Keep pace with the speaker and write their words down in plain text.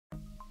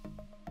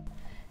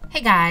Hey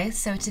guys,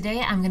 so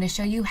today I'm going to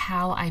show you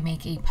how I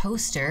make a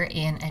poster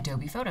in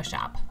Adobe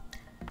Photoshop.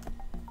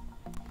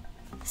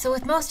 So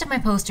with most of my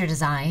poster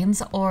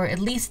designs, or at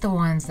least the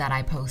ones that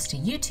I post to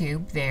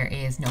YouTube, there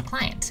is no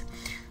client.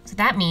 So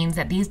that means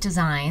that these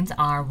designs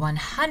are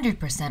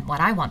 100% what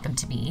I want them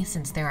to be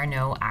since there are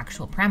no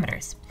actual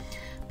parameters.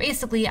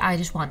 Basically, I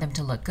just want them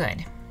to look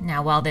good.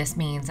 Now, while this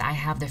means I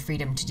have the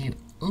freedom to do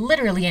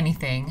literally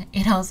anything,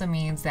 it also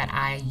means that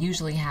I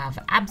usually have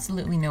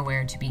absolutely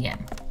nowhere to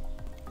begin.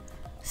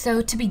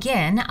 So to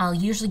begin, I'll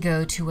usually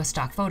go to a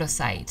stock photo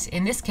site.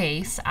 In this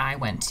case, I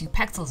went to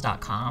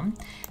pexels.com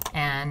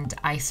and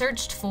I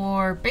searched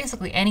for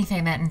basically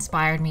anything that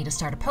inspired me to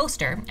start a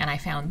poster, and I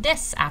found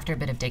this after a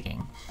bit of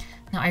digging.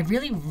 Now I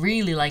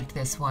really liked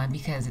this one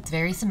because it's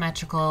very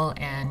symmetrical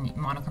and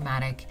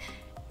monochromatic,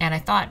 and I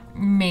thought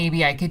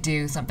maybe I could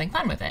do something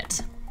fun with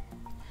it.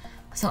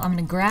 So I'm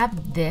gonna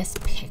grab this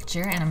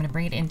picture and I'm gonna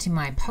bring it into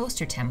my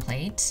poster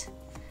template.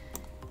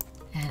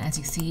 And as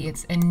you see,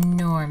 it's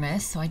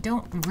enormous, so I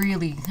don't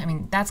really,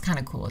 that's kind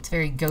of cool. It's a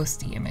very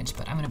ghosty image,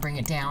 but I'm gonna bring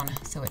it down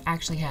so it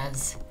actually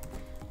has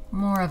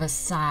more of a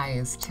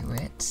size to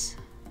it.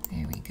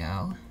 There we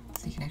go.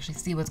 So you can actually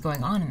see what's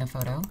going on in the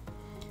photo.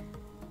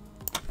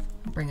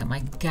 Bring up my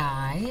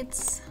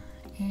guides,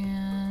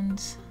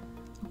 and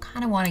I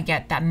kind of want to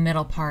get that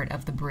middle part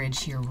of the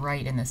bridge here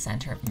right in the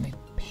center of my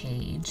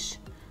page.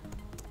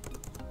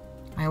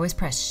 I always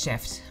press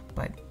Shift,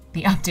 but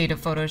the update of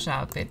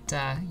Photoshop,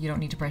 you don't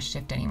need to press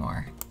Shift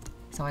anymore.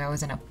 So I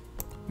always end up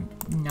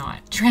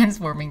not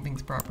transforming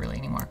things properly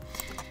anymore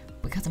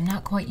because I'm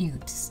not quite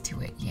used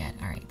to it yet.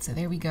 All right, so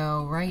there we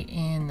go, right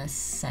in the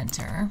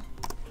center.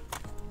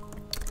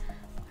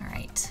 All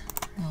right,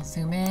 I'll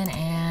zoom in,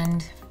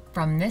 and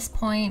from this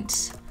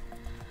point,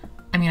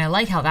 I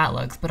like how that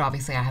looks, but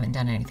obviously I haven't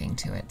done anything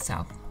to it,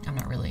 so I'm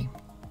not really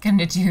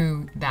gonna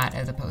do that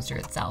as a poster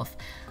itself.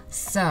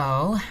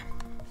 So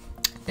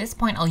at this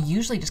point, I'll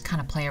usually just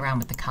kind of play around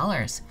with the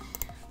colors.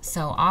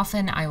 So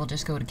often I will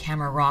just go to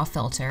camera raw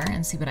filter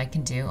and see what I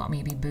can do. I'll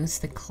maybe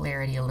boost the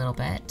clarity a little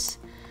bit.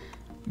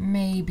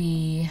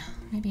 Maybe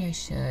I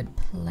should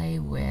play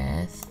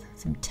with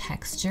some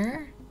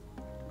texture.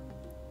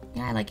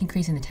 Yeah, I like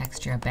increasing the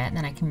texture a bit, and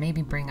then I can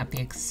maybe bring up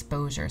the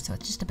exposure so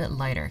it's just a bit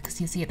lighter,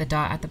 because you see at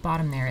the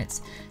bottom there,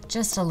 it's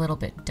just a little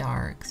bit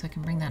dark. So I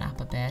can bring that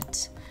up a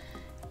bit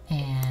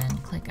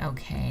and click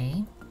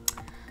OK.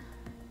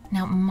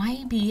 Now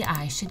maybe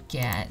I should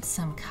get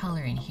some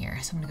color in here.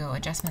 So I'm gonna go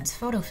Adjustments,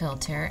 Photo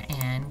Filter,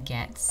 and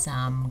get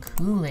some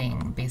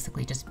cooling.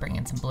 Basically just bring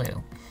in some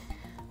blue.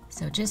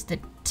 So just the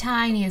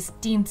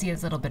tiniest,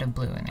 teensiest little bit of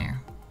blue in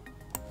there.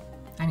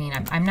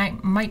 I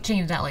might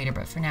change that later,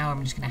 but for now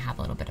I'm just gonna have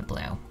a little bit of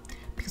blue,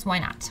 because why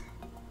not?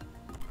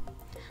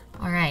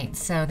 All right,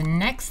 so the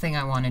next thing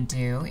I wanna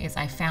do is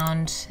I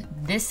found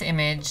this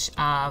image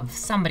of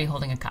somebody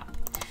holding a cup.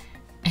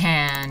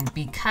 And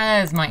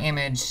because my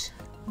image,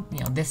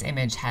 this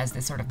image has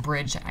this sort of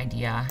bridge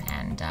idea,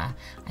 and I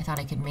thought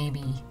I could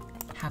maybe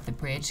have the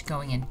bridge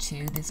going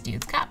into this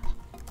dude's cup.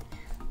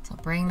 So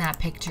I'll bring that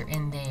picture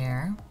in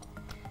there,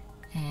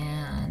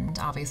 and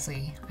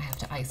obviously I have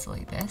to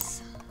isolate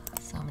this.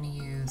 So I'm gonna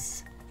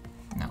use,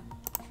 no,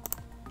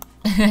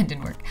 that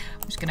didn't work.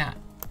 I'm just gonna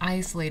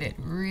isolate it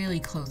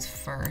really close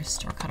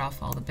first, or cut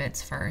off all the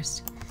bits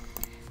first.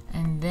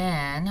 And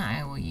then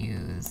I will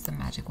use the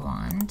magic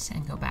wand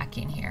and go back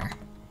in here.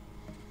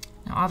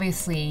 Now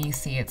obviously you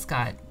see it's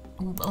got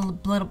a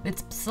little,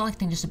 it's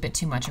selecting just a bit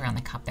too much around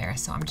the cup there,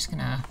 so I'm just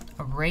gonna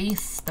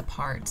erase the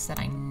parts that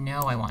I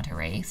know I want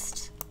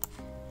erased.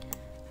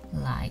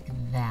 Like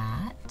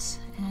that,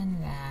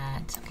 and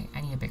that. Okay,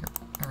 I need a bigger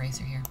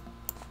eraser here.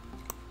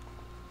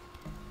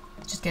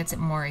 It just gets it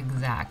more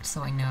exact,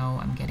 so I know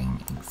I'm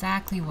getting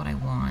exactly what I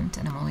want,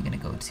 and I'm only gonna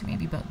go to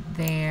maybe about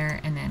there,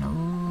 and then,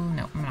 oh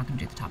no, I'm not gonna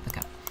do the top of the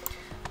cup.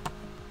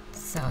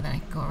 So then I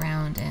can go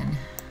around and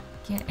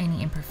get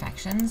any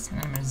imperfections, and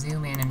then I'm going to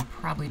zoom in and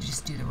probably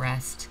just do the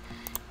rest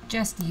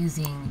just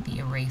using the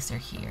eraser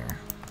here.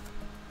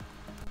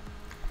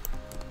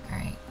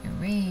 Alright,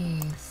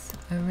 erase,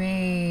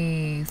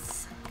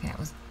 erase. Okay, that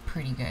was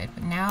pretty good.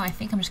 But now I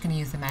think I'm just going to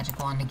use the magic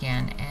wand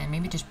again and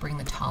maybe just bring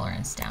the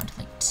tolerance down to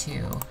like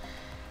 2.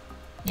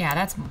 Yeah,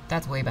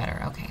 that's way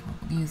better. Okay,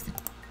 we'll use the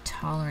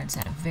tolerance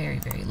at a very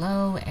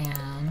low,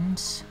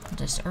 and we'll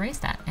just erase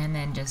that and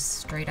then just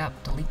straight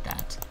up delete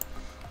that.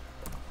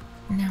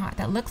 Now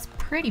that looks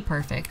pretty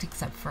perfect,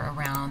 except for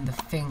around the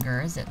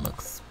fingers. It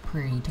looks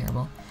pretty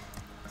terrible.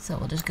 So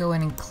we'll just go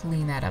in and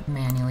clean that up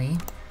manually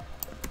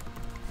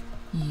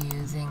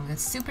using the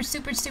super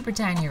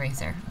tiny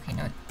eraser. Okay,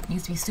 no, it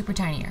needs to be super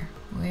tinier.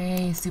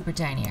 Way super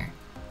tinier.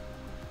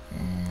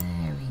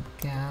 There we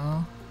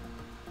go.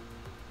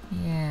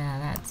 Yeah,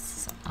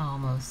 that's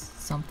almost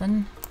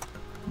something.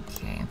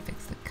 Okay, and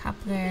fix the cup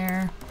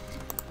there.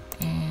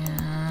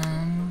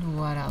 And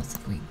what else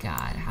have we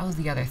got? How's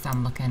the other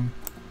thumb looking?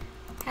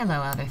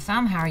 Hello, other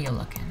thumb, how are you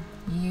looking?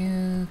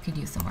 You could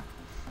use some work.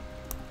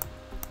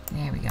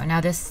 There we go. Now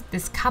this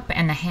cup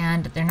and the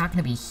hand, they're not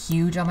going to be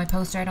huge on my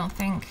poster, I don't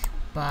think,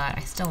 but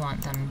I still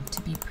want them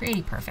to be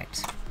pretty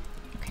perfect.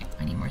 Okay,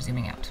 I need more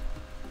zooming out.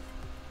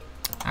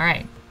 All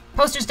right,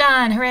 poster's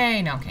done,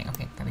 hooray! No, okay,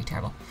 that'd be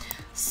terrible.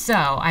 So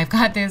I've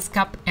got this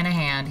cup in a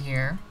hand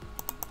here.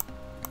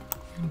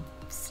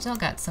 Still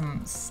got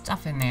some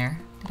stuff in there.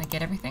 Did I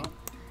get everything?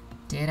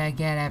 Did I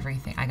get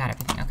everything? I got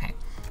everything, okay.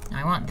 Now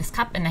I want this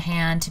cup in the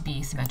hand to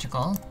be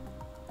symmetrical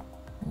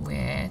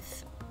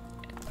with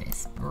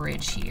this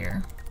bridge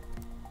here.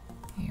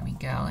 Here we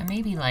go, and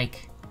maybe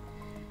like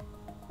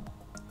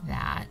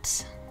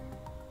that.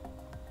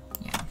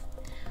 Yeah.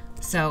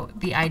 So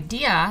the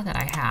idea that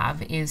I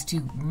have is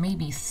to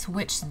maybe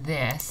switch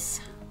this,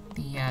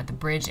 the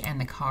bridge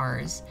and the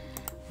cars,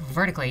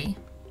 vertically.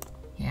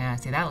 Yeah,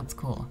 see, that looks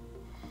cool.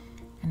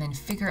 And then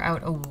figure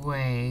out a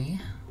way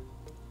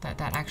that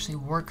that actually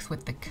works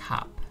with the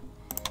cup.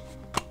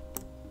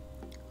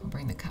 I'll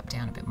bring the cup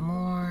down a bit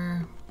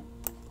more.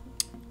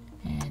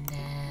 And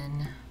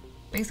then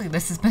basically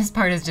this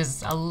part is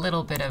just a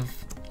little bit of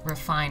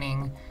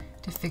refining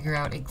to figure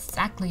out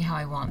exactly how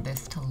I want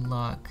this to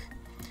look.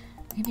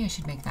 Maybe I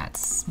should make that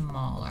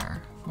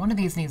smaller. One of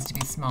these needs to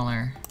be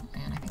smaller,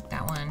 and I think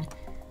that one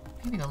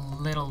maybe a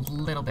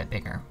little bit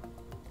bigger.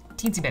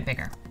 Teensy bit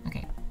bigger.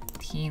 Okay,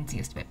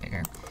 teensiest bit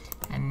bigger.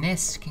 And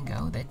this can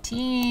go the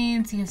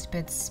teensiest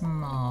bit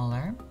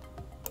smaller.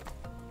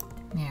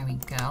 There we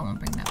go. I'll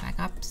bring that back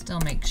up. Still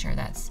make sure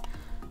that's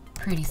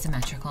pretty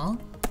symmetrical.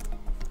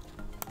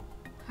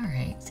 All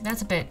right, so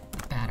that's a bit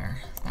better.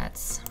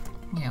 That's,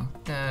 you know,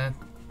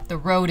 the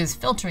road is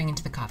filtering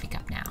into the coffee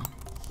cup now.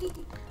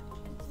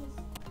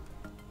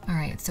 All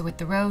right, so with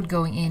the road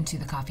going into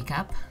the coffee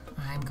cup,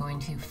 I'm going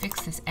to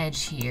fix this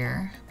edge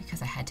here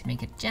because I had to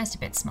make it just a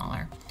bit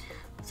smaller.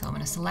 So I'm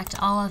going to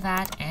select all of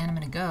that and I'm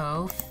going to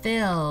go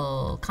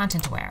fill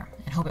content aware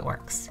and hope it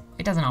works.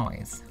 It doesn't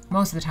always.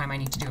 Most of the time I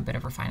need to do a bit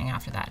of refining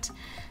after that.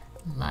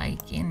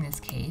 Like in this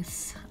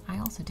case, I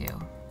also do.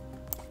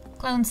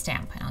 Clone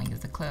stamp, and I'll use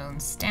the clone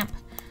stamp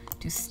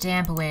to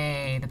stamp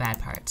away the bad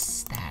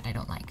parts that I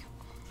don't like.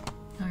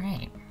 All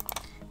right,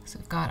 so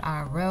we've got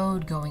our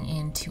road going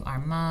into our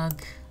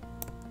mug,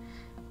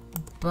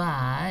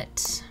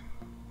 but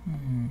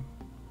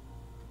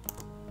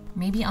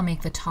maybe I'll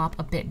make the top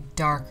a bit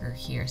darker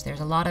here. So there's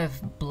a lot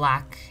of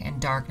black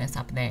and darkness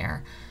up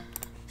there.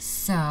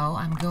 So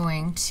I'm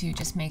going to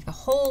just make the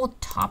whole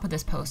top of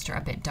this poster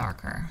a bit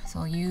darker. So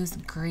I'll use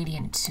the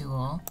gradient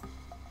tool,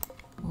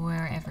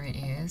 wherever it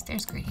is.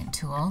 There's gradient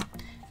tool.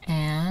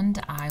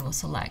 And I will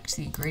select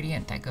the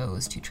gradient that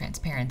goes to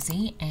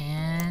transparency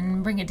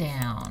and bring it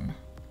down.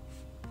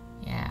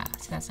 Yeah,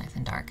 so that's nice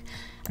and dark.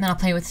 And then I'll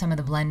play with some of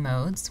the blend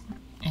modes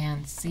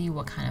and see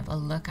what kind of a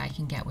look I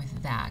can get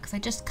with that. Because I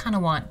just kind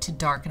of want to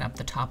darken up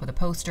the top of the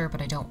poster,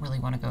 but I don't really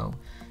want to go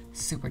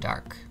super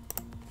dark.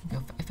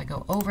 If I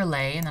go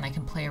overlay, and then I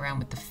can play around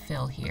with the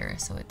fill here,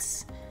 so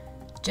it's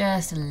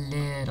just a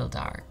little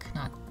dark,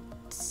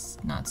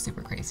 not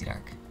super crazy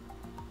dark.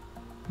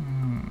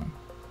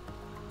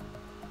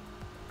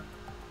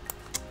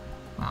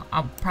 Well,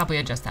 I'll probably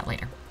adjust that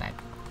later, but.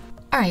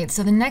 All right,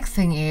 so the next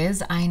thing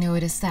is I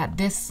noticed that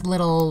this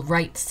little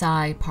right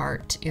side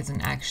part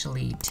isn't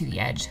actually to the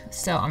edge.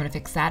 So I'm gonna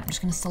fix that. I'm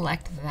just gonna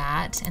select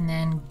that and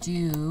then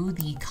do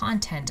the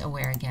content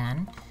aware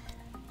again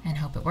and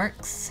hope it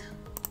works.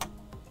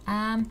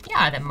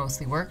 Yeah, that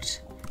mostly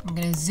worked. I'm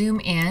gonna zoom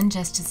in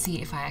just to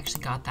see if I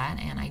actually got that,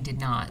 and I did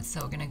not.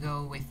 So we're gonna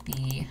go with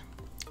the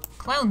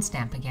clone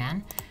stamp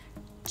again,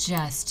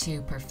 just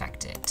to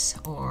perfect it,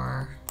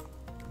 or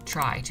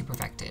try to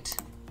perfect it.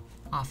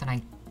 Often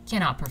I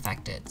cannot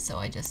perfect it, so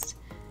I just,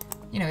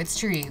 you know, it's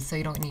trees, so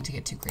you don't need to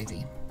get too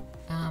crazy.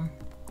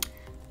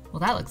 Well,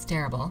 that looks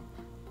terrible.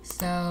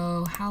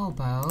 So how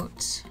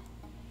about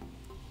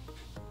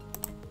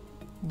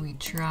we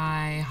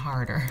try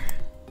harder?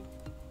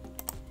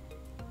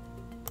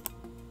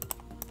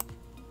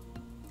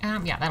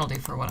 Yeah, that'll do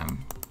for what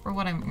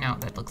I'm, no,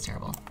 that looks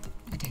terrible.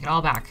 I take it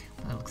all back.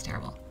 That looks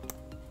terrible.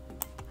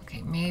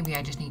 Okay, maybe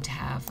I just need to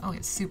have, oh,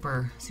 it's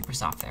super, super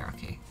soft there.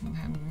 Okay,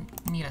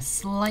 I need a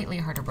slightly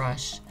harder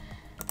brush,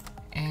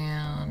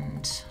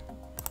 and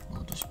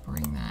we'll just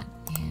bring that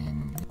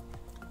in.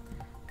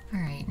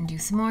 All right, and do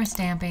some more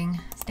stamping.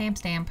 Stamp,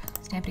 stamp,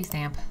 stampity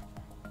stamp.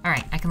 All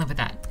right, I can live with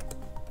that.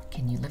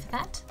 Can you live with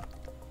that?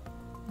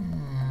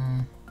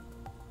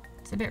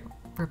 It's a bit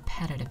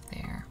repetitive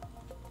there.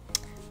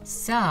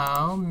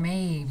 So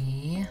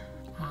maybe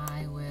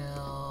I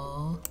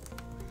will,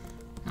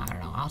 I don't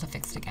know, I'll have to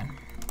fix it again.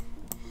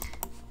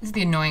 This is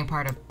the annoying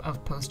part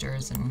of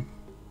posters, and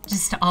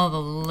just all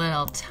the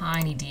little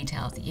tiny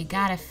details that you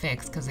gotta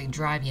fix because they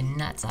drive you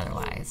nuts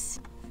otherwise.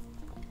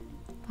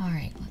 All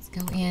right, let's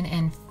go in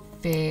and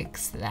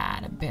fix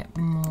that a bit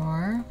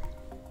more.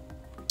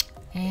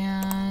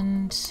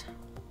 And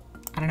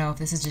I don't know if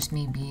this is just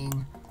me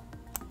being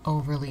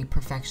overly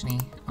perfection-y.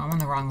 I'm on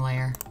the wrong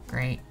layer,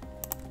 great.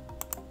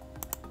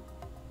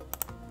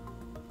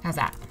 How's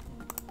that?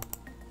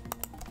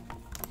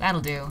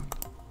 That'll do.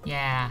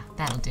 Yeah,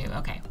 that'll do.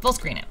 Okay, full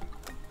screen it.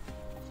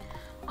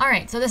 All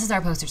right, so this is our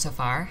poster so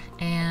far,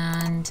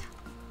 and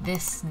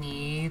this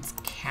needs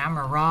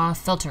camera raw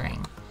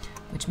filtering,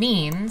 which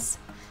means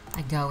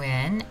I go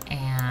in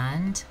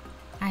and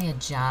I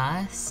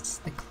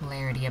adjust the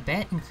clarity a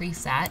bit,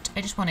 increase that.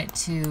 I just want it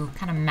to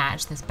kind of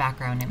match this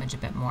background image a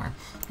bit more.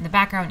 And the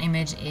background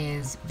image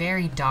is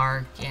very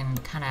dark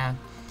and kind of,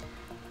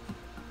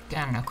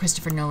 I don't know,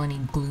 Christopher Nolan-y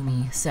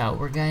gloomy. So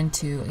we're going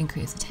to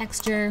increase the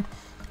texture.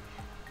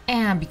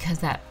 And because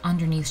that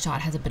underneath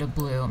shot has a bit of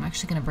blue, I'm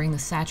actually going to bring the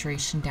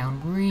saturation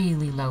down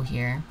really low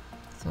here.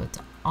 So it's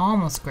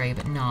almost gray,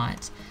 but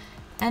not.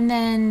 And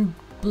then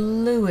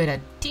blue it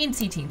a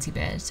teensy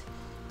bit.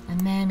 And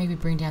then maybe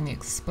bring down the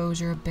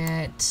exposure a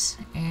bit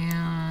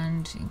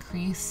and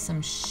increase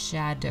some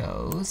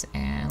shadows.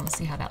 And let's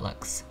see how that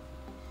looks.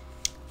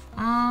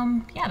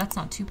 Yeah, that's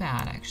not too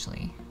bad,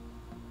 actually.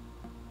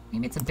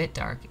 Maybe it's a bit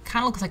dark. It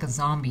kind of looks like a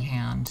zombie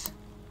hand.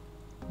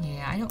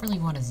 Yeah, I don't really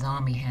want a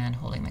zombie hand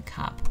holding the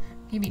cup.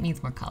 Maybe it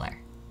needs more color.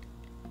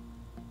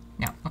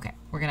 No, okay.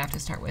 We're gonna have to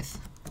start with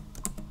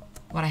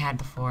what I had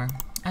before.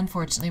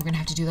 Unfortunately, we're gonna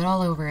have to do that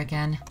all over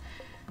again,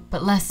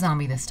 but less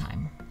zombie this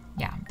time.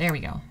 Yeah, there we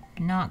go.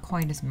 Not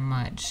quite as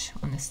much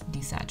on this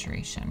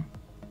desaturation.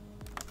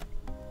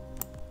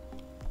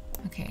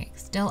 Okay,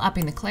 still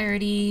upping the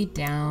clarity,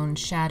 down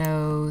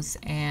shadows,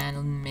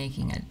 and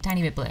making a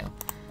tiny bit blue.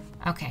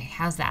 Okay,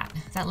 how's that?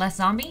 Is that less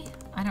zombie?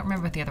 I don't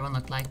remember what the other one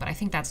looked like, but I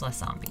think that's less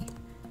zombie.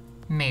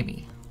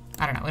 Maybe.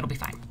 I don't know, it'll be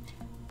fine.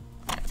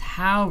 That's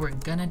how we're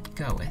gonna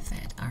go with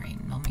it. All right,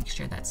 and I'll make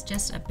sure that's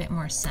just a bit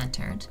more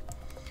centered.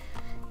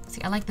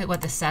 See, I like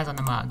what this says on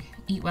the mug.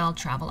 Eat well,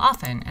 travel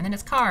often. And then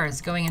it's cars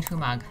going into a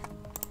mug.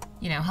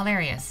 You know,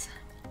 hilarious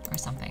or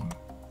something.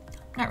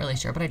 I'm not really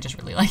sure, but I just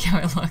really like how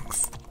it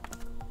looks.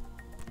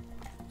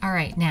 All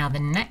right, now the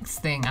next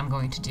thing I'm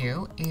going to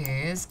do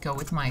is go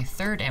with my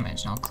third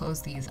image, and I'll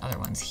close these other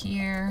ones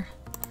here.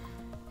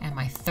 And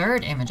my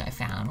third image I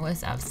found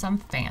was of some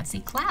fancy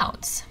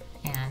clouds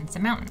and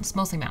some mountains,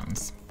 mostly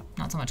mountains.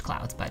 Not so much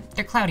clouds, but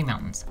they're cloudy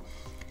mountains.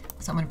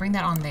 So I'm gonna bring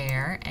that on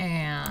there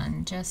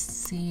and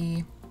just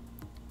see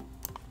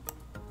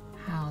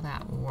how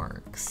that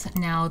works.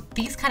 Now,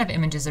 these kind of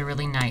images are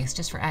really nice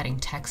just for adding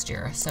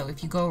texture. So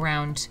if you go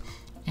around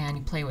and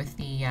you play with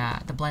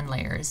the blend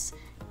layers,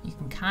 you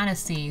can kind of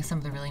see some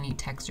of the really neat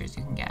textures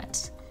you can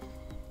get.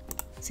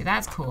 See,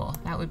 that's cool.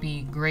 That would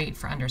be great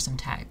for under some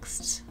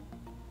text.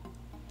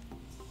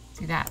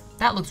 See that?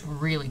 That looks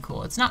really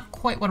cool. It's not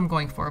quite what I'm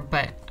going for,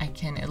 but I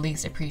can at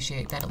least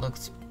appreciate that it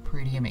looks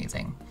pretty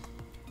amazing.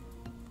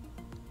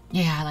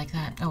 Yeah, I like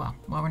that. Oh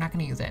well, we're not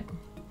gonna use it.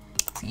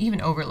 See,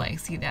 even overlay,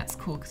 see, that's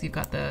cool because you've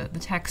got the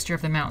texture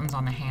of the mountains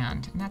on the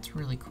hand, and that's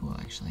really cool,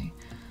 actually.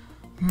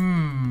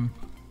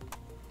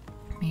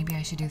 Maybe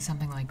I should do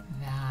something like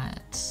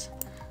that.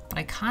 But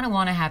I kind of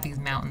want to have these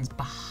mountains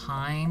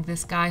behind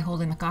this guy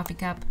holding the coffee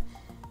cup,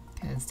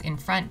 because in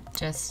front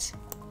just,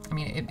 I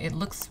mean, it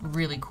looks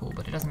really cool,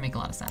 but it doesn't make a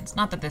lot of sense.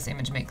 Not that this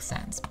image makes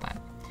sense, but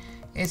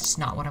it's just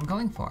not what I'm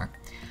going for.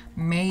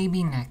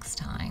 Maybe next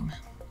time.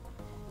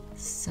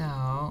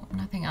 So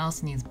nothing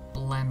else in these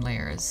blend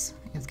layers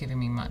is giving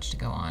me much to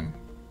go on.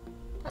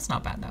 That's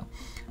not bad though.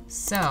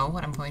 So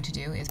what I'm going to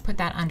do is put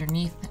that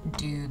underneath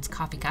dude's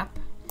coffee cup,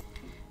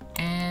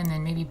 and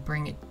then maybe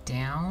bring it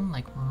down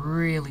like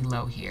really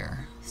low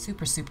here,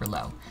 super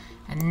low.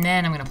 And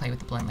then I'm gonna play with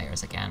the blend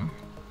layers again,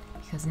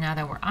 because now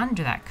that we're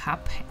under that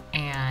cup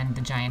and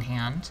the giant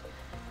hand,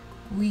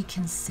 we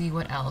can see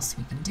what else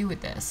we can do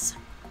with this.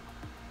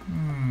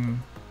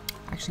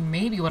 Actually,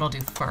 maybe what I'll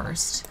do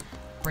first,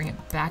 bring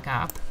it back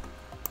up,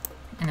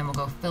 and then we'll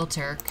go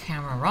filter,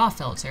 camera raw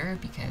filter,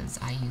 because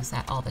I use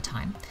that all the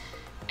time.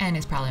 And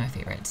it's probably my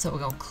favorite. So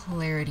we'll go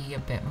clarity a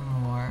bit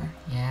more.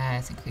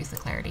 Yes, increase the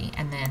clarity.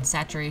 And then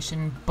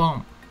saturation,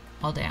 boom,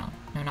 all down.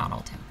 No, not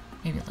all down.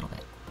 Maybe a little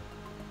bit.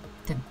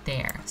 To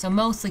there. So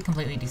mostly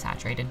completely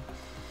desaturated.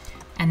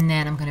 And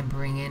then I'm gonna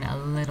bring in a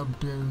little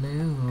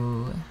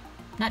blue.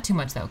 Not too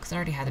much though, because I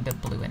already had a bit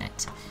of blue in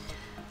it.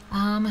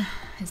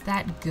 Is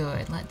that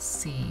good? Let's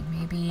see,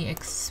 maybe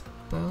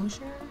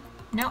exposure?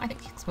 No, I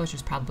think exposure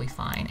is probably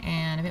fine.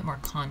 And a bit more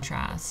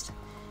contrast.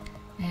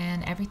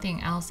 And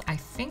everything else I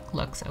think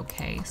looks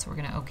okay, so we're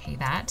gonna okay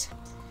that.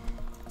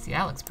 See,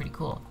 that looks pretty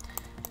cool.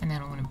 And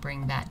then I'm gonna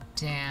bring that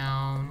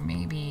down,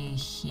 maybe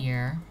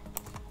here.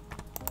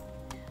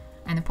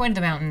 And the point of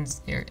the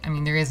mountains, I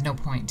mean, there is no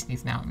point to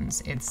these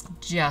mountains. It's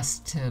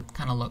just to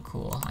kind of look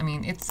cool. I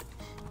mean, it's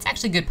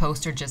actually a good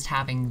poster just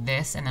having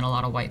this and then a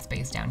lot of white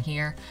space down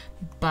here,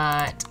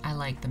 but I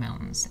like the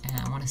mountains and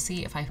I wanna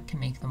see if I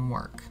can make them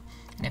work.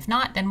 And if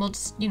not, then we'll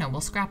just, you know, we'll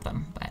scrap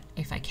them. But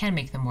if I can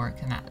make them work,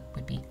 then that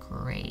would be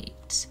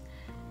great.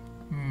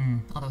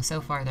 Although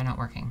so far they're not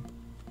working.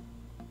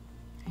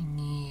 I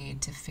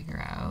need to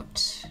figure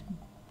out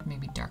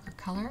maybe darker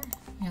color.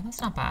 Yeah, that's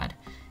not bad.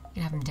 You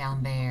can have them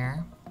down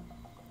there.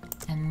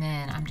 And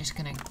then I'm just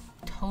gonna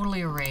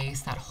totally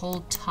erase that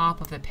whole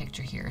top of the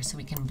picture here so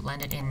we can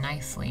blend it in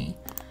nicely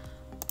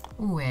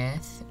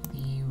with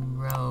the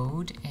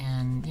road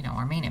and, you know,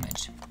 our main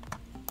image.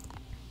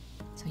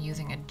 So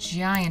using a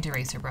giant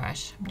eraser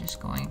brush, I'm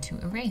just going to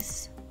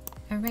erase,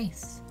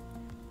 erase,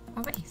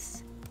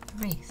 erase,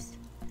 erase.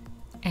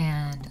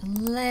 And a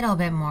little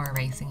bit more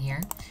erasing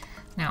here.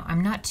 Now,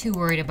 I'm not too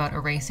worried about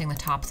erasing the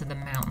tops of the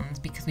mountains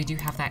because we do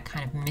have that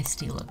kind of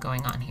misty look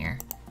going on here.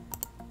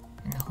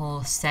 And the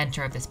whole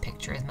center of this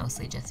picture is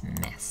mostly just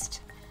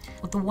mist.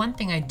 But the one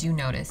thing I do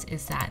notice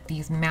is that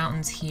these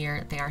mountains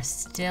here, they are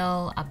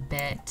still a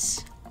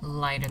bit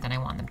lighter than I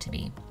want them to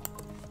be.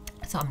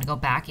 So I'm gonna go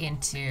back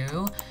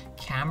into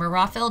Camera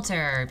Raw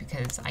Filter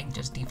because I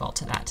just default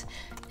to that.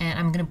 And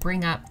I'm gonna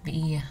bring up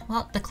the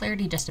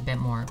clarity just a bit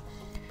more.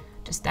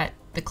 Just that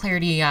the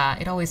clarity,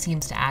 it always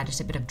seems to add just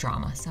a bit of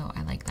drama. So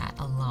I like that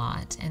a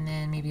lot. And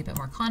then maybe a bit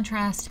more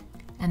contrast.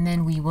 And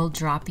then we will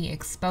drop the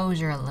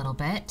exposure a little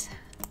bit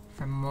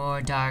for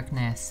more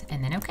darkness.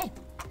 And then okay,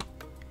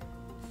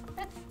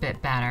 that's a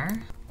bit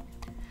better.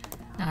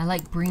 Now I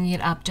like bringing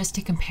it up just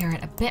to compare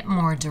it a bit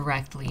more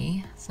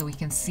directly so we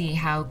can see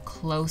how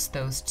close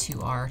those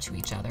two are to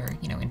each other,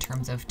 you know, in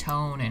terms of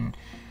tone and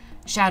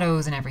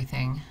shadows and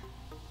everything.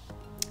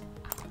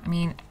 I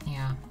mean,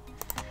 yeah.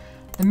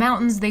 The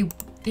mountains,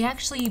 they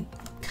actually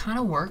kind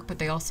of work, but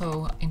they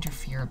also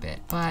interfere a bit.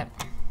 But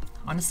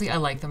honestly, I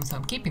like them, so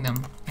I'm keeping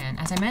them. And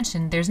as I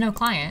mentioned, there's no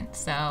client,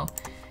 so,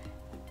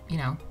 you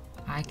know,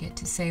 I get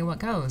to say what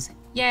goes.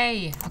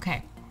 Yay!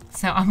 Okay.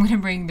 So I'm gonna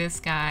bring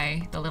this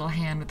guy, the little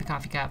hand with the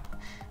coffee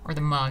cup, or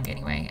the mug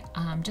anyway,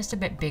 just a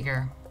bit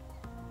bigger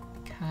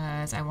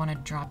because I want to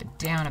drop it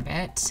down a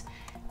bit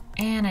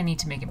and I need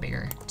to make it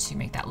bigger to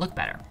make that look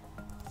better.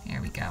 There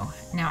we go.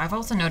 Now I've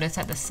also noticed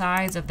that the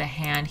sides of the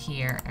hand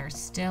here are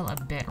still a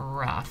bit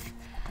rough.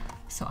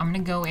 So I'm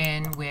gonna go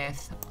in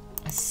with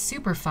a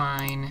super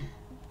fine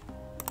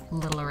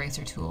little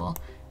eraser tool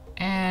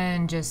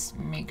and just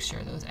make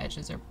sure those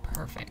edges are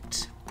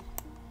perfect.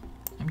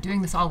 I'm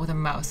doing this all with a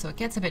mouse, so it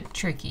gets a bit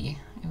tricky.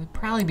 It would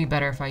probably be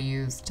better if I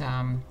used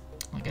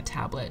like a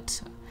tablet,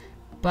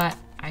 but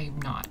I'm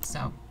not,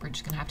 so we're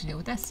just gonna have to deal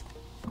with this.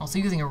 I'm also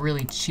using a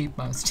really cheap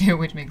mouse too,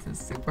 which makes it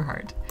super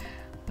hard.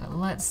 But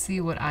let's see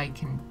what I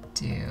can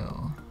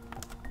do.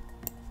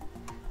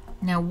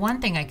 Now, one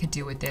thing I could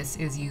do with this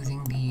is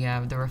using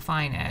the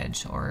refine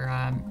edge,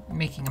 or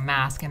making a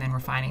mask and then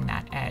refining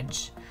that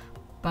edge.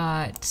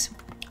 But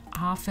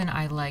often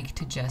I like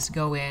to just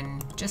go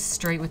in just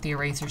straight with the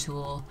eraser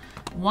tool.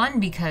 One,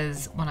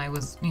 because when I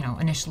was, you know,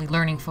 initially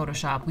learning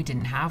Photoshop, we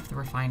didn't have the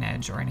refine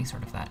edge or any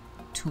sort of that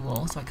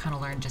tool, so I kind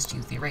of learned just to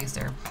use the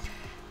eraser.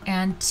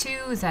 And two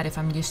is that if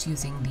I'm just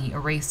using the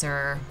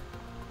eraser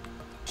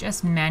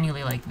just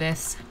manually like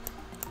this,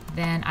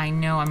 then I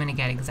know I'm gonna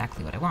get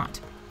exactly what I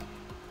want.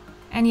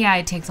 And yeah,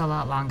 it takes a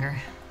lot longer,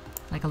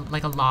 like a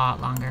lot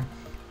longer,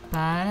 but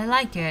I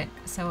like it,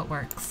 so it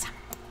works.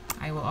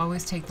 I will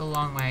always take the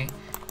long way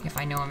if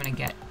I know I'm gonna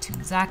get to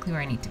exactly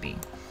where I need to be.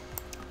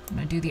 I'm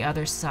gonna do the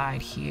other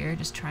side here,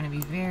 just trying to be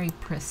very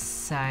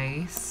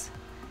precise.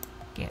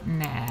 Getting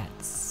that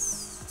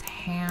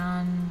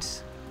hand,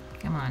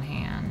 come on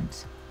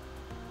hand.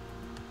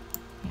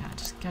 Yeah,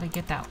 just gotta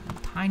get that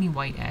tiny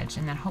white edge,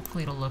 and then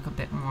hopefully it'll look a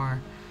bit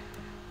more,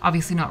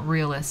 obviously not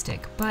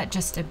realistic, but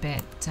just a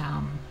bit,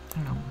 I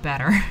don't know,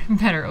 better,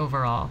 better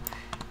overall.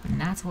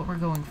 And that's what we're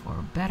going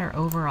for, better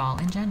overall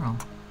in general.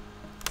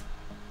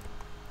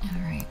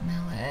 All right,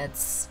 now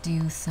let's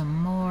do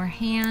some more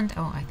hand.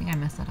 Oh, I think I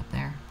messed that up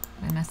there.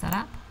 Did I mess that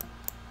up?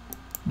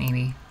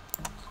 Maybe.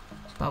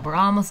 But we're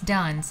almost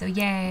done, so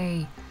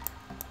yay!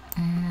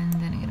 And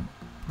then I'm gonna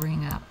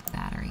bring up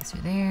that eraser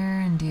there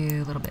and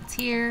do little bits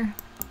here.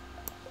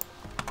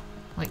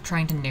 Like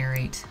trying to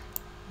narrate,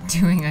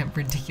 doing a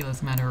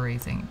ridiculous amount of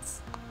erasing.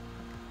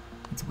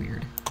 It's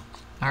weird.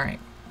 All right,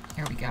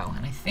 here we go.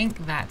 And I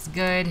think that's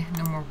good.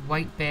 No more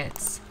white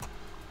bits.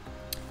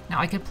 Now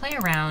I could play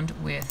around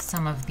with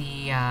some of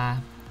the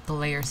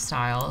layer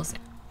styles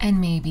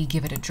and maybe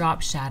give it a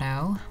drop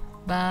shadow,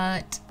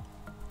 but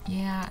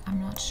yeah, I'm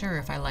not sure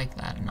if I like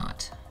that or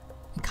not.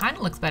 It kind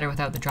of looks better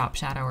without the drop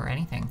shadow or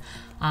anything.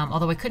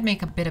 Although I could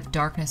make a bit of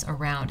darkness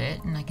around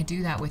it, and I could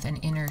do that with an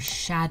inner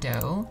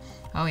shadow.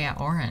 Oh yeah,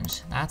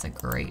 orange. That's a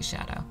great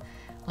shadow.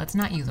 Let's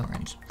not use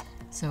orange.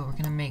 So we're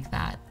gonna make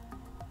that,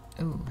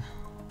 ooh,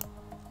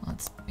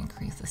 let's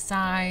increase the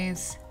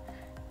size.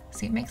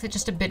 See, it makes it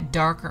just a bit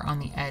darker on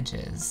the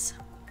edges,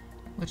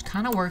 which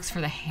kind of works for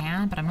the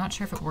hand, but I'm not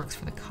sure if it works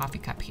for the coffee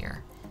cup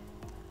here.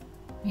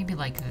 Maybe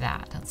like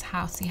that. Let's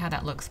see how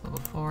that looks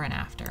before and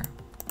after.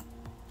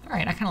 All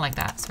right, I kind of like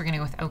that. So we're gonna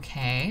go with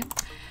okay,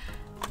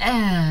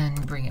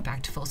 and bring it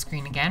back to full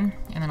screen again,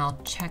 and then I'll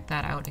check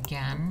that out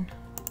again.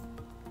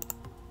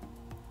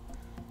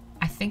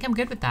 I think I'm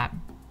good with that.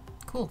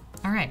 Cool,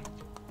 all right.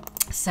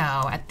 So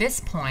at this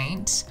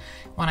point,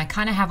 when I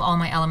kind of have all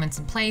my elements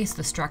in place,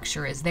 the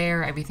structure is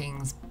there,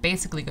 everything's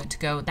basically good to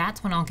go,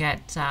 that's when I'll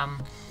get, well,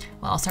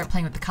 I'll start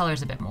playing with the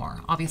colors a bit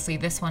more. Obviously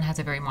this one has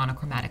a very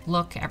monochromatic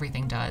look,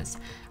 everything does,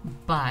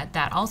 but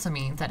that also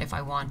means that if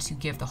I want to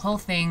give the whole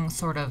thing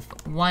sort of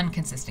one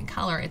consistent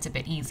color, it's a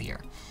bit easier.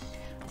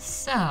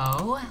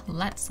 So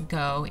let's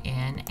go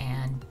in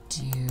and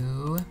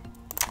do,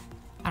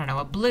 I don't know,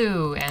 a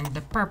blue and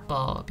the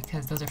purple,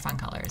 because those are fun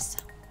colors.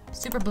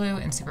 Super blue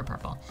and super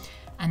purple.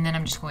 And then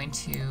I'm just going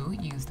to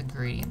use the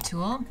gradient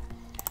tool.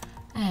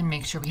 And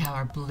make sure we have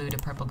our blue to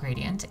purple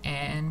gradient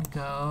and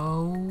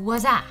go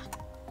wazza!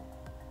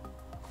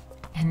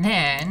 And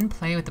then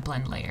play with the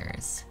blend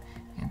layers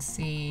and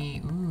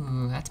see,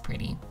 ooh, that's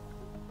pretty.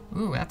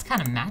 Ooh, that's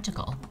kind of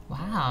magical.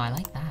 Wow, I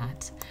like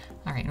that.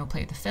 All right, we'll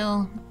play with the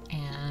fill,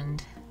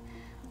 and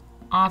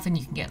often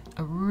you can get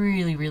a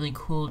really, really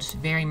cool, just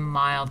very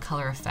mild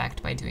color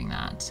effect by doing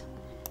that.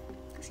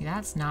 See,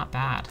 that's not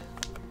bad.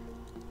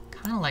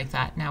 Kind of like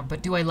that now,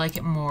 but do I like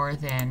it more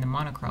than the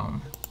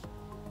monochrome?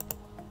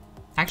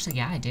 Actually,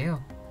 yeah, I do.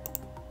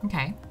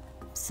 Okay,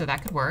 so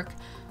that could work,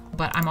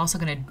 but I'm also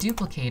gonna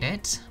duplicate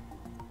it,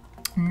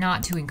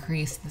 not to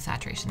increase the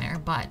saturation there,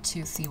 but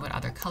to see what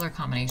other color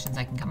combinations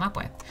I can come up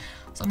with.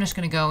 So I'm just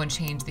gonna go and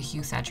change the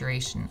hue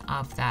saturation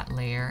of that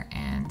layer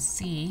and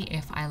see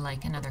if I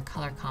like another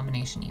color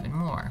combination even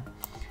more.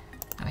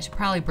 Now, I should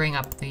probably bring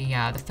up the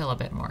fill a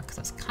bit more because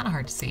it's kind of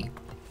hard to see.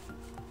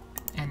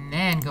 And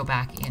then go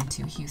back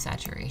into hue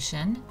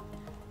saturation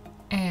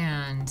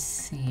and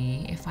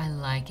see if I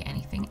like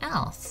anything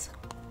else.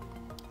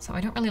 So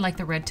I don't really like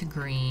the red to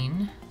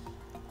green.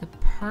 The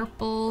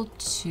purple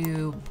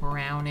to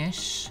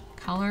brownish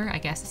color, I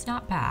guess it's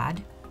not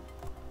bad.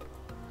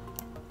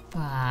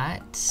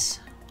 But,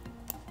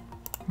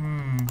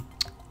 I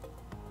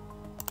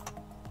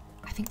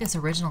think this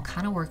original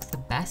kind of works the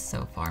best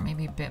so far.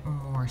 Maybe a bit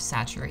more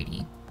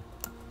saturaty.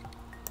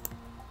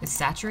 Is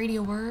saturaty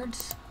a word?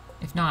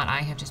 If not, I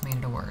have just made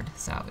it a word,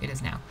 so it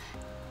is now.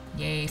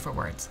 Yay for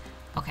words.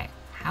 Okay,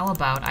 how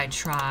about I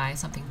try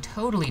something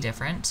totally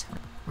different.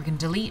 We're gonna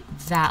delete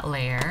that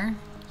layer.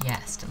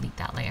 Yes, delete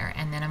that layer.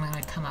 And then I'm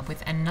gonna come up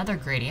with another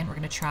gradient. We're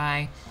gonna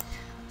try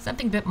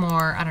something a bit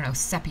more, I don't know,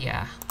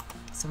 sepia.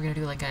 So we're gonna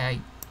do like a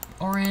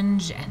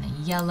orange and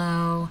a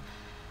yellow.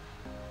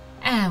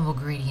 And we'll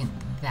gradient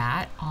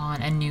that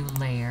on a new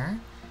layer.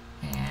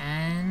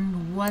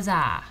 And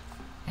wazza!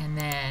 And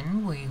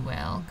then we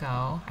will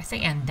go, I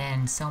say and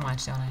then so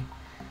much, don't I?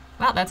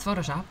 Well, that's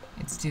Photoshop.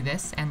 Let's do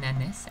this, and then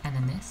this, and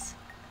then this.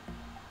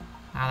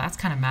 Wow, that's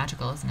kind of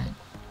magical, isn't it?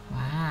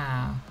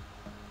 Wow.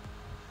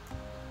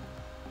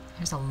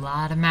 There's a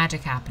lot of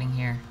magic happening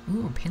here.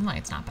 Ooh, pin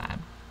light's not bad.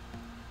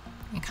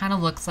 It kind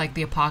of looks like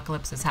the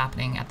apocalypse is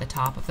happening at the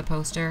top of the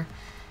poster,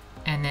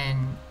 and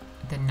then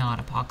the not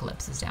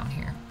apocalypse is down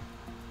here,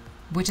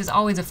 which is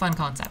always a fun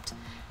concept.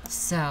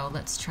 So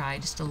let's try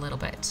just a little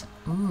bit.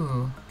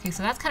 Ooh, okay,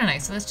 so that's kind of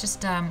nice. So let's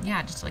just,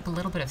 yeah, just like a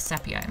little bit of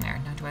sepia in there.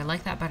 Now, do I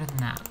like that better than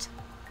that?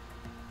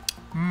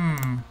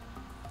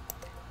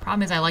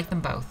 Problem is I like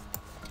them both.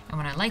 And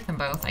when I like them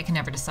both, I can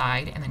never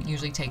decide, and then it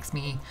usually takes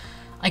me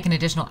like an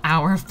additional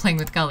hour of playing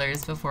with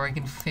colors before I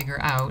can figure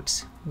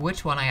out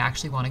which one I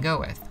actually want to go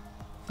with.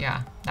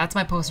 Yeah, that's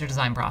my poster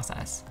design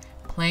process.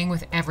 Playing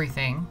with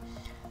everything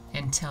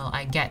until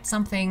I get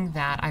something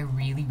that I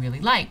really, really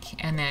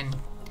like, and then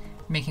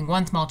making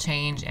one small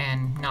change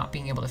and not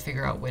being able to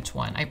figure out which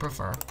one I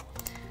prefer.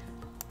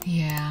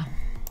 Yeah,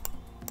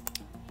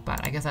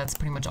 but I guess that's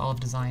pretty much all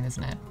of design,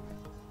 isn't it?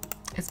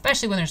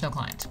 Especially when there's no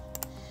client.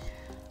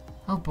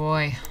 Oh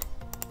boy.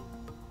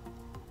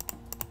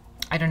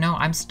 I don't know,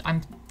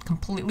 I'm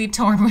completely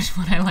torn which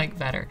one I like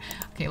better.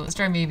 Okay, let's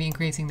try maybe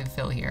increasing the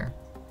fill here.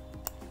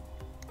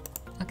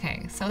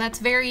 Okay, so that's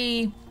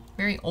very,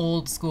 very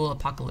old school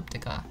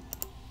Apocalyptica.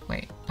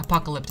 Wait,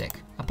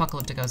 Apocalyptic.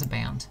 Apocalyptica is a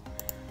band.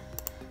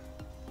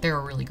 They're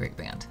a really great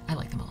band. I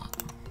like them a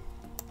lot.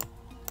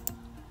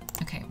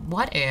 Okay,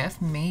 what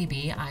if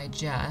maybe I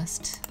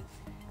just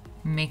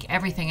make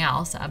everything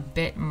else a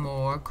bit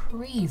more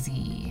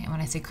crazy? And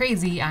when I say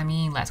crazy, I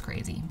mean less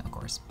crazy, of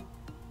course.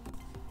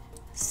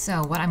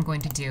 So what I'm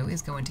going to do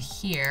is go into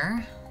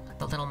here,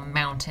 the little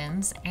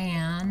mountains,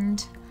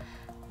 and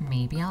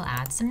maybe I'll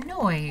add some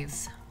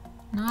noise.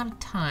 Not a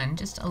ton,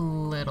 just a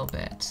little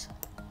bit.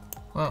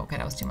 Whoa, okay,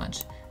 that was too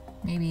much.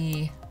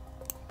 Maybe,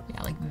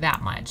 yeah, like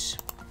that much,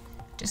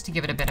 just to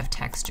give it a bit of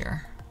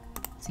texture.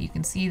 So you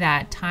can see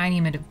that tiny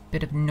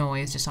bit of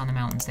noise just on the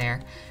mountains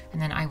there.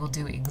 And then I will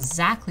do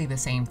exactly the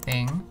same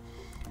thing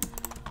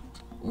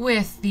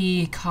with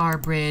the car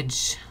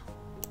bridge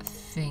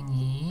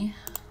thingy.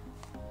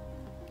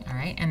 All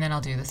right, and then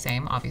I'll do the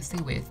same,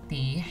 obviously, with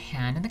the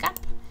hand in the cup.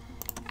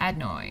 Add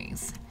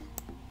noise.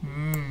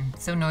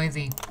 So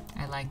noisy.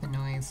 I like the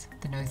noise.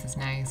 The noise is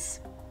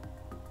nice.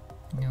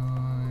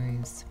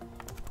 Noise.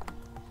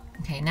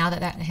 Okay, now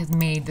that that has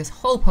made this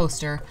whole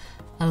poster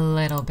a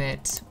little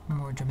bit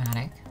more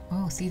dramatic.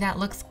 Oh, see, that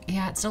looks,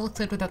 yeah, it still looks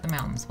good without the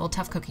mountains. Well,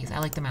 tough cookies. I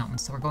like the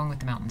mountains, so we're going with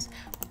the mountains.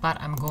 But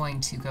I'm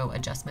going to go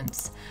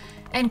adjustments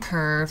and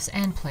curves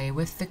and play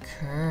with the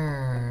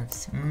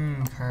curves.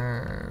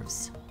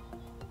 Curves.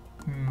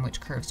 Which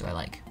curves do I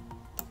like?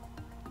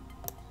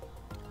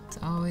 It's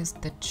always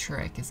the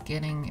trick, is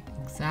getting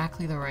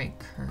exactly the right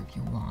curve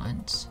you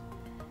want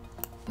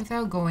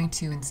without going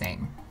too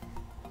insane.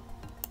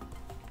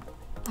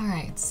 All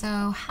right,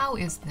 so how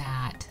is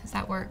that? Does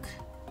that work?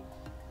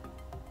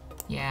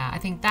 Yeah, I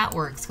think that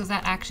works because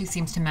that actually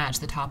seems to match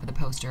the top of the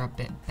poster a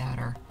bit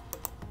better.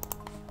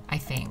 I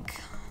think.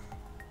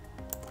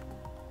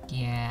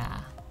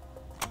 Yeah.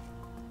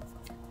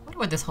 wonder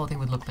what this whole thing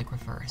would look like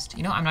reversed.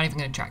 You know, I'm not even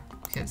gonna check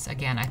because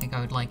again, I think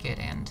I would like it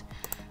and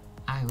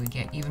I would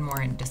get even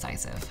more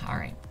indecisive. All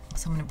right,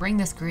 so I'm gonna bring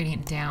this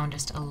gradient down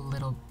just a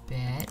little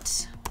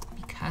bit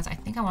because I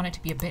think I want it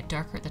to be a bit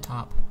darker at the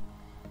top,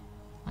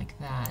 like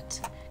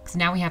that. Because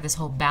now we have this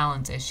whole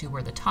balance issue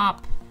where the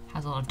top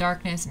has a lot of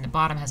darkness and the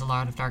bottom has a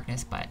lot of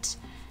darkness, but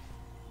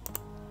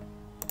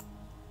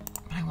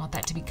I want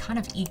that to be kind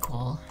of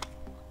equal.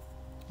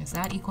 Is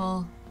that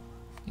equal?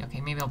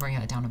 Okay, maybe I'll bring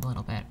that down a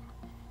little bit.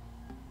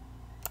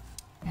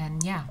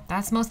 And yeah,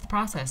 that's most of the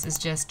process, is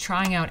just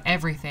trying out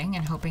everything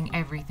and hoping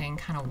everything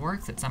kind of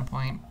works at some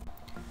point.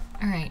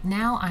 All right,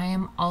 now I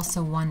am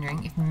also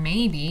wondering if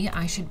maybe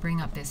I should bring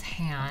up this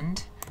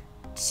hand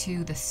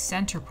to the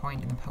center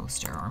point in the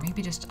poster, or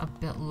maybe just a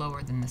bit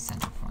lower than the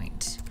center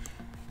point.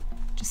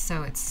 Just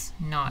so it's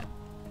not,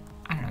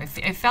 I don't know,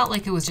 it felt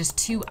like it was just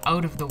too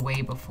out of the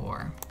way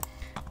before.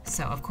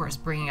 So of course,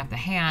 bringing up the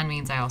hand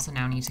means I also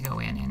now need to go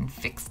in and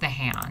fix the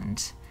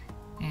hand.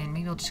 And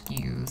maybe I'll just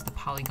use the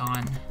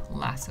polygon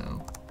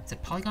lasso. Is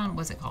it polygon?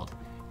 What's it called?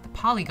 The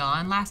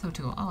polygon lasso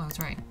tool. Oh, I was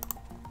right.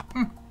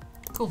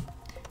 Cool.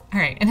 All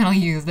right, and then I'll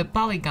use the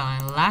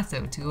polygon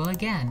lasso tool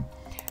again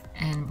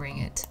and bring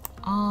it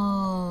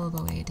all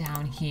the way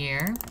down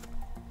here.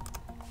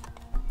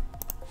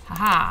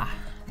 Haha,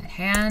 the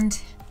hand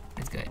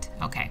is good.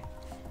 Okay.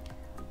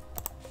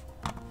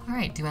 All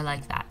right, do I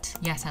like that?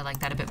 Yes, I like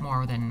that a bit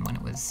more than when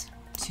it was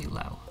too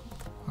low.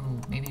 Ooh,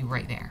 maybe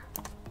right there.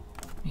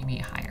 Maybe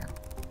higher.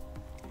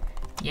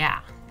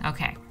 Yeah,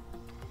 okay.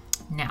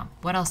 Now,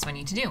 what else do I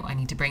need to do? I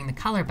need to bring the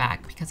color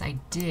back because I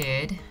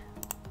did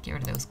get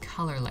rid of those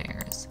color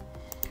layers.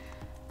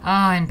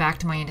 Ah, and back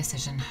to my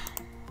indecision.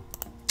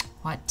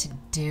 What to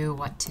do,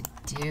 what to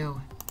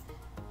do.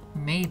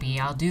 Maybe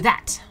I'll do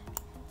that.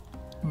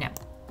 No.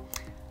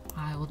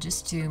 I will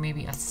just do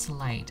maybe a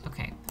slight.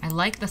 Okay, I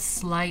like the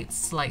slight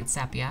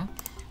sepia.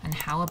 And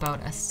how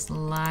about a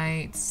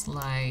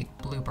slight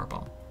blue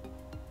purple?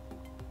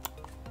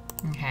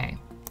 Okay,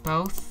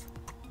 both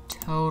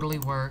totally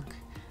work.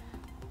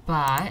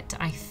 But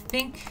I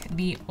think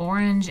the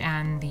orange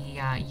and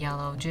the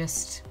yellow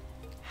just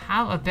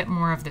have a bit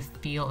more of the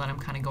feel that I'm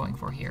kind of going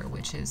for here,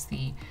 which is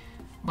the,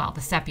 well,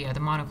 the sepia,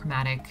 the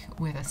monochromatic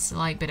with a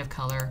slight bit of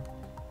color.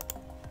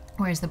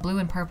 Whereas the blue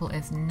and purple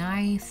is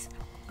nice,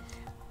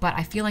 but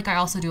I feel like I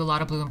also do a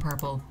lot of blue and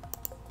purple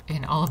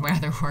in all of my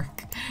other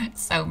work.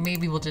 So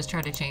maybe we'll just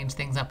try to change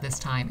things up this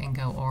time and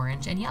go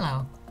orange and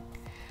yellow.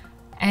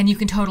 And you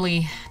can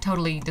totally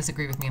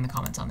disagree with me in the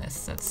comments on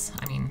this. That's,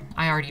 I mean,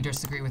 I already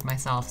disagree with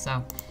myself,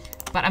 so,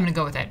 but I'm gonna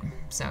go with it.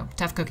 So,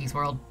 tough cookies,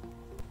 world.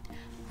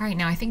 All right,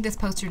 now I think this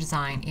poster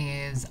design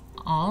is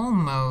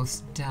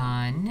almost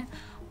done,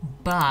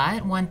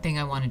 but one thing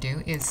I wanna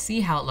do is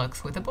see how it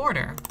looks with a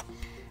border.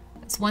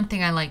 That's one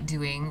thing I like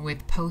doing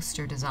with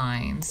poster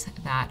designs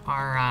that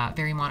are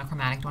very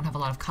monochromatic, don't have a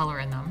lot of color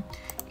in them,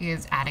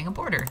 is adding a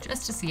border,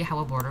 just to see how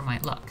a border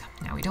might look.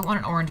 Now, we don't want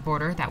an orange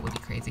border, that would be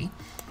crazy.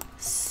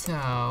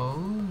 So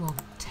we'll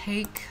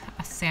take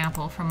a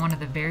sample from one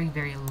of the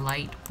very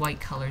light white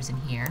colors in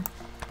here,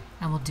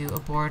 and we'll do a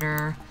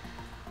border,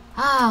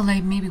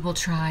 like maybe we'll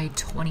try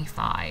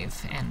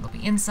 25, and it'll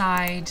be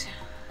inside,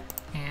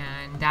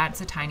 and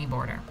that's a tiny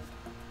border.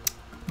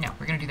 No,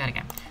 we're gonna do that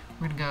again.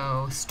 We're gonna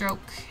go stroke,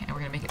 and we're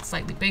gonna make it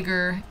slightly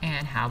bigger,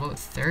 and how about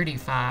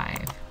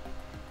 35?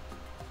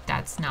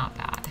 That's not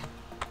bad.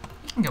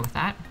 You can go with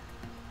that.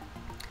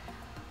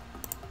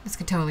 This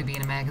could totally be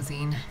in a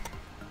magazine.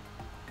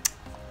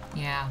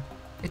 Yeah,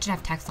 it should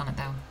have text on it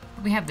though.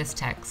 We have this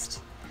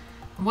text.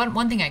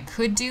 One thing I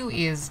could do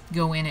is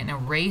go in and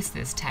erase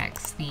this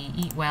text, the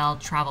eat well,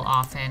 travel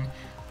often,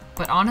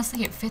 but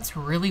honestly it fits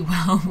really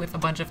well with a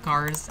bunch of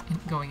cars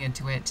going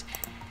into it.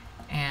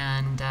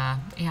 And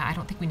yeah, I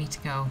don't think we need to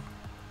go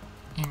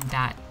in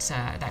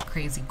that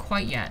crazy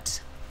quite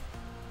yet,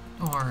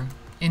 or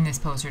in this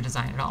poster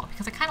design at all,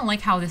 because I kind of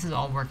like how this is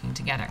all working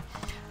together.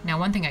 Now,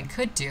 one thing I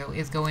could do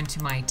is go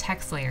into my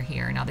text layer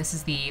here. Now, this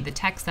is the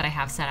text that I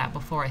have set out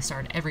before I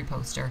start every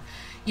poster.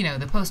 You know,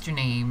 the poster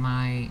name,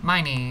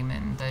 my name,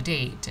 and the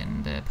date,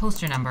 and the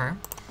poster number.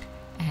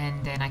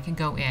 And then I can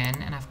go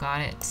in, and I've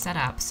got it set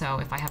up. So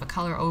if I have a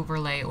color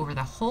overlay over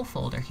the whole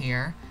folder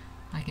here,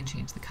 I can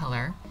change the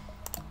color.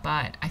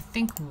 But I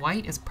think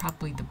white is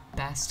probably the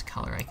best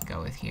color I could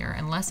go with here,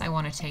 unless I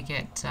want to take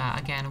it,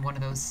 again, one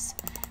of those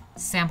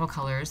sample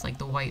colors, like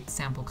the white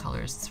sample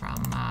colors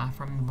from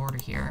the border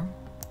here.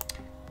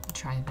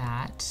 Try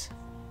that.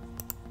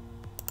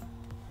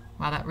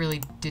 Wow, that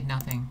really did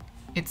nothing.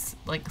 It's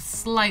like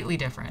slightly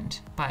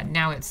different, but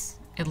now it's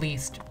at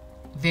least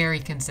very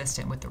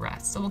consistent with the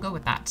rest, so we'll go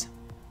with that.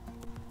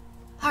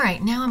 All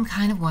right, now I'm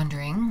kind of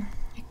wondering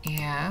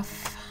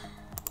if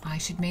I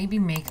should maybe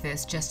make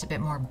this just a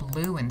bit more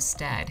blue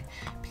instead,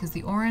 because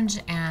the orange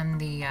and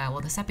the,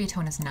 well, the sepia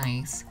tone is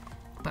nice,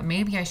 but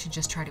maybe I should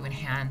just try to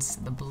enhance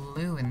the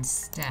blue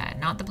instead.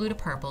 Not the blue to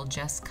purple,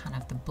 just kind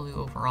of the blue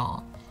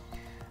overall.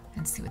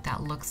 And see what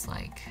that looks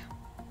like.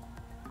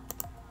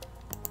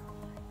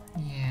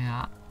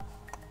 Yeah.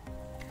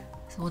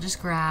 So we'll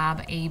just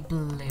grab a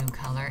blue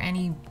color,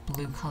 any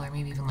blue color,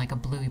 maybe even like a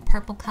bluey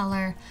purple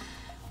color,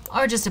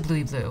 or just a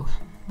bluey blue.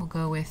 We'll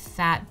go with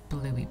that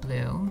bluey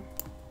blue.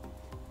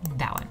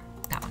 That one,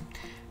 that one.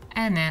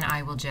 And then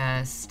I will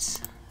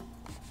just,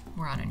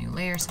 we're on a new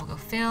layer, so we'll go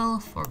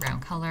fill,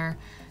 foreground color,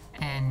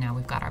 and now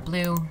we've got our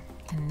blue.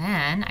 And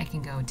then I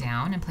can go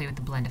down and play with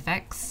the blend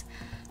effects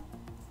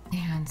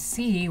and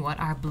see what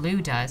our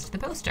blue does to the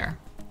poster.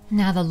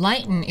 Now the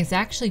lighten is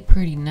actually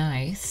pretty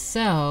nice.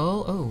 So,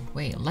 oh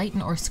wait,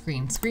 lighten or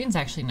screen. Screen's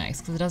actually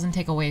nice because it doesn't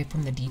take away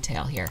from the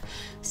detail here.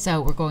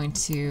 So we're going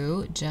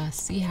to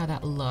just see how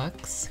that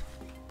looks.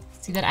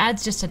 See, that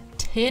adds just a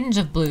tinge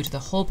of blue to the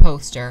whole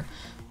poster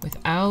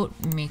without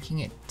making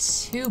it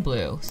too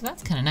blue. So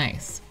that's kind of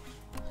nice.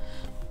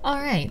 All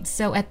right,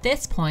 so at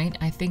this point,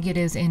 I think it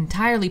is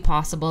entirely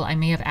possible I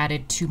may have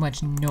added too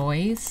much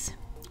noise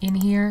in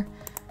here.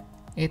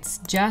 It's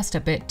just a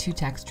bit too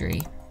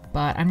textury,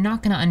 but I'm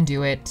not gonna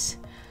undo it.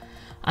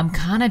 I'm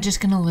kind of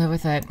just gonna live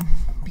with it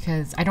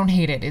because I don't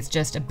hate it. It's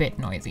just a bit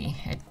noisy.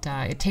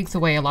 It takes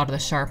away a lot of the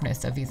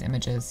sharpness of these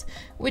images,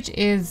 which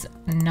is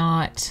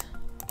not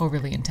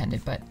overly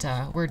intended, but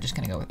we're just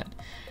gonna go with it.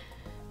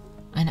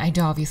 And I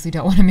obviously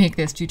don't want to make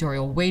this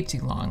tutorial way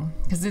too long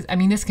because I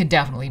mean, this could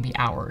definitely be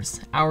hours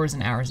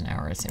and hours and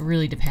hours. It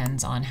really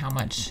depends on how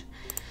much,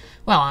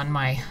 well, on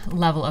my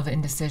level of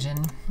indecision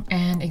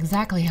and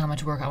exactly how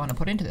much work I want to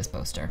put into this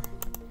poster.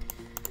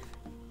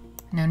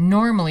 Now,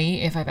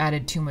 normally, if I've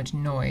added too much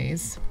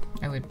noise,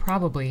 I would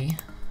probably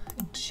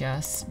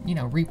just, you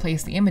know,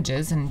 replace the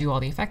images and do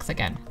all the effects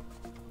again.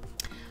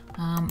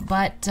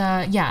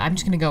 Yeah, I'm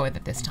just going to go with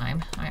it this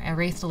time. I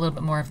erased a little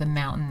bit more of the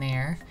mountain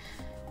there.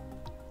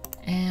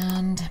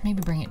 And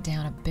maybe bring it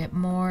down a bit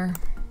more.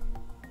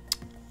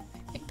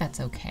 I think that's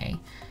okay.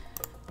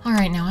 All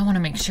right, now I want to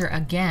make sure,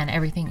 again,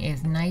 everything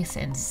is nice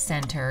and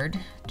centered.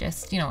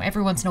 Just, you know,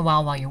 every once in a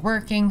while you're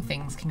working,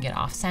 things can get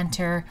off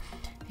center.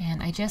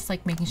 And I just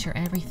like making sure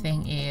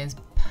everything is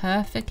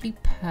perfectly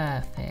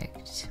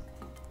perfect.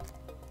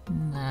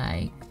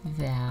 Like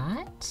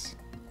that,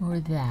 or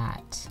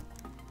that.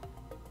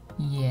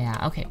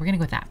 Yeah, okay, we're gonna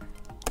go with that.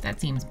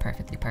 That seems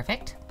perfectly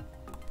perfect.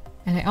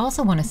 And I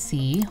also want to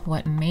see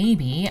what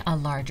maybe a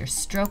larger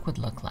stroke would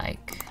look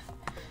like.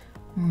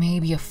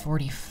 Maybe a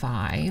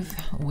 45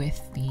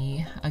 with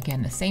the,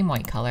 again, the same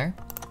white color.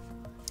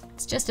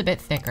 It's just a bit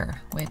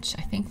thicker, which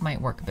I think might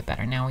work a bit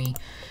better. Now we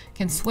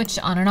can switch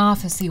on and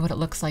off to see what it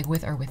looks like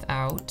with or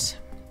without.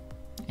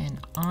 And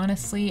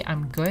honestly,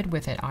 I'm good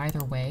with it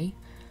either way.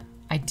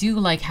 I do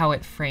like how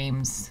it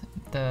frames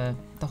the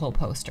whole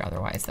poster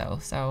otherwise though.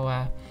 So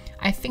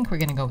I think we're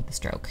gonna go with the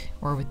stroke,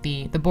 or with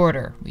the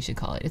border, we should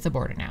call it. It's a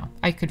border now.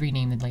 I could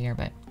rename the layer,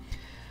 but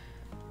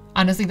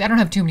honestly, I don't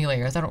have too many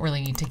layers. I don't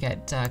really need to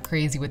get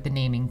crazy with the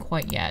naming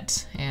quite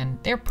yet. And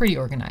they're pretty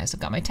organized.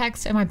 I've got my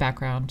text and my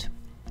background.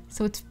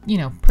 So it's, you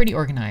know, pretty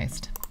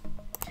organized.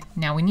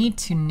 Now we need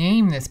to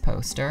name this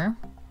poster.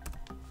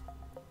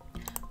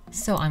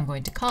 So I'm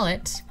going to call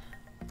it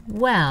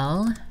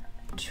Well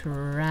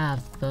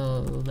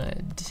Traveled.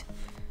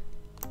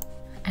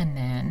 And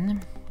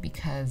then,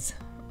 because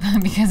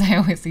I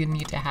always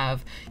need to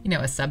have, you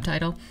know, a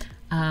subtitle,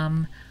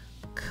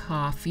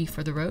 coffee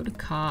for the road,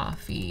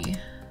 coffee,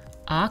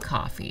 a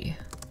coffee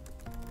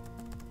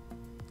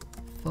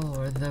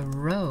for the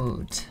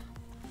road.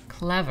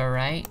 Clever,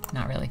 right?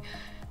 Not really.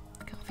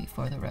 Coffee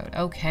for the road.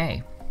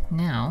 Okay,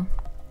 now,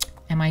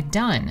 am I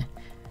done?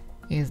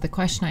 Is the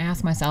question I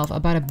ask myself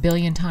about 1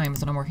 billion times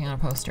when I'm working on a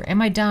poster.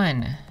 Am I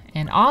done?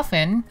 And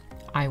often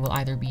I will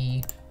either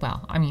be,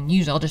 well, I mean,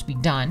 usually I'll just be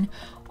done,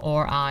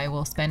 or I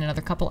will spend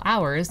another couple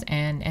hours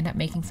and end up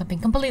making something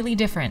completely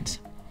different.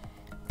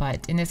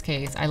 But in this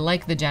case, I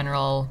like the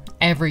general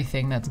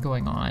everything that's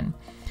going on.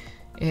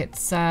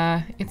 It's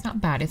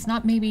not bad. It's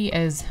not maybe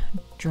as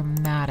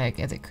dramatic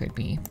as it could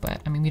be, but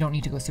I mean, we don't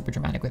need to go super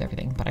dramatic with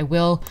everything, but I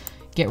will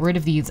get rid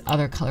of these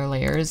other color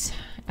layers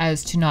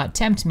as to not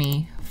tempt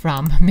me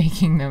from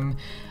making them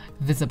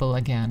visible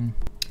again.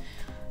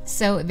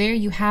 So there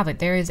you have it.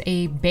 There is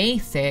a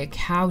basic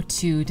how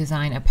to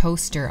design a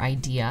poster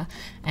idea.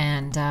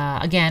 And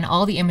again,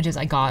 all the images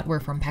I got were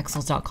from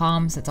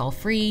pexels.com, so it's all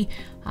free.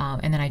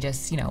 And then I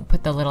just, you know,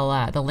 put the little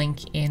the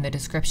link in the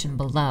description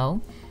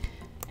below.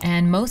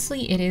 And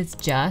mostly it is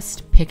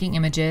just picking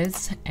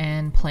images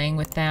and playing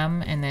with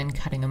them and then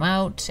cutting them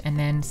out and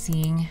then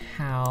seeing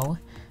how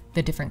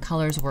the different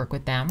colors work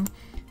with them,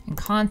 and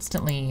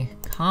constantly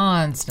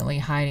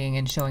hiding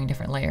and showing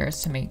different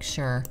layers to make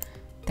sure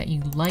that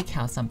you like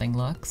how something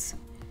looks.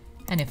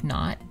 And if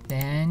not,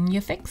 then you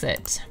fix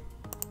it.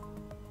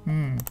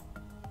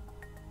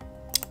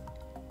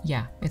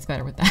 Yeah, it's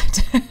better with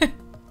that.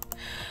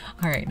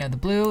 All right, now the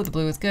blue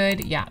is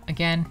good. Yeah,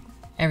 again,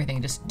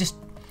 everything just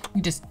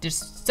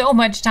so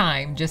much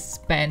time just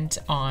spent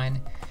on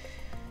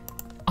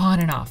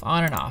and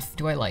off.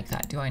 Do I like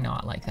that? Do I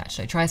not like that?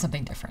 Should I try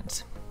something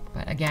different?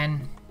 But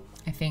again,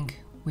 I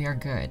think we are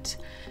good.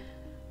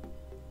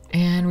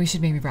 And we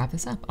should maybe wrap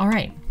this up. All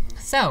right.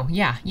 So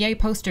yeah, yay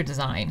poster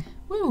design.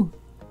 Woo!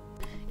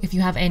 If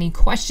you have any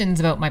questions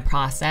about my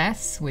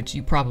process, which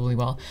you probably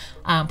will,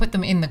 put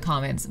them in the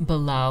comments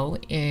below.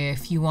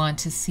 If you want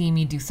to see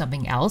me do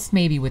something else,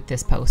 maybe with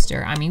this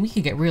poster, I mean, we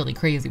could get really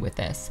crazy with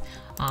this.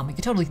 We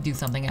could totally do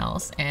something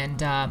else.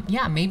 And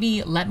yeah,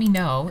 maybe let me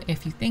know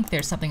if you think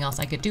there's something else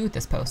I could do with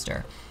this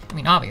poster. I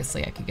mean,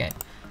 obviously I could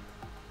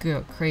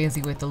go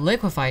crazy with the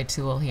liquify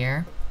tool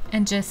here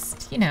and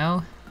just, you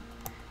know,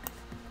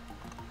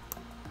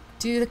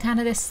 do the kind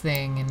of this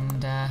thing.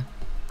 And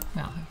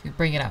well, if we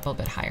bring it up a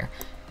little bit higher,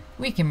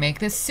 we can make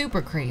this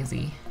super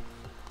crazy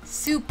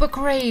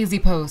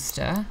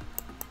poster.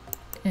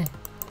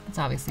 It's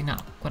obviously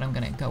not what I'm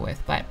gonna go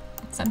with, but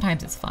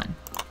sometimes it's fun.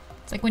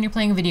 It's like when you're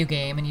playing a video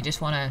game and you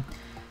just wanna,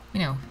 you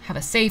know, have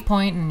a save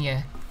point and you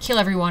kill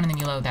everyone and then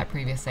you load that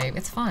previous save.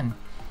 It's fun.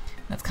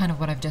 That's kind of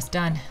what I've just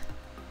done.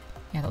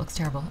 Yeah, that looks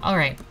terrible. All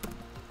right,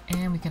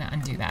 and we can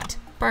undo that.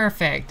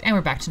 Perfect, and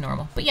we're back to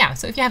normal. But yeah,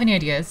 so if you have any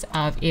ideas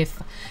of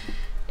if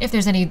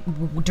there's any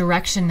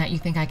direction that you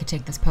think I could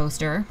take this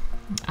poster,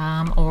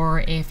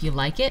 or if you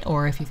like it,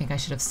 or if you think I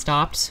should have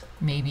stopped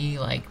maybe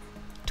like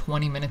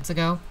 20 minutes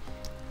ago,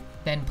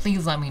 then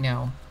please let me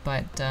know.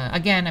 But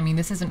again, I mean,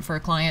 this isn't for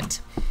a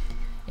client.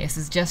 This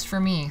is just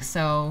for me.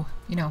 So,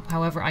 you know,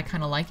 however I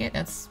kind of like it,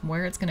 that's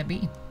where it's gonna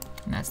be.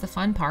 And that's the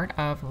fun part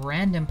of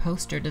random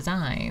poster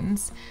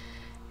designs.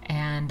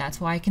 And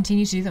that's why I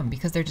continue to do them,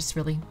 because they're just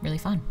really, really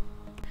fun.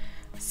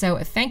 So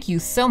thank you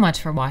so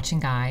much for watching,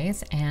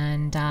 guys,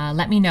 and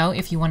let me know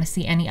if you want to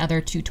see any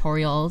other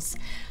tutorials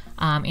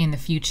in the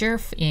future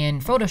in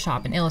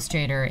Photoshop, in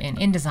Illustrator, in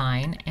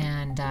InDesign,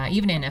 and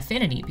even in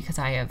Affinity, because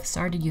I have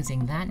started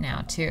using that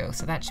now too,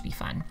 so that should be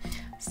fun.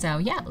 So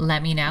yeah,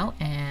 let me know,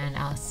 and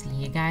I'll see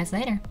you guys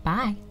later.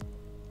 Bye!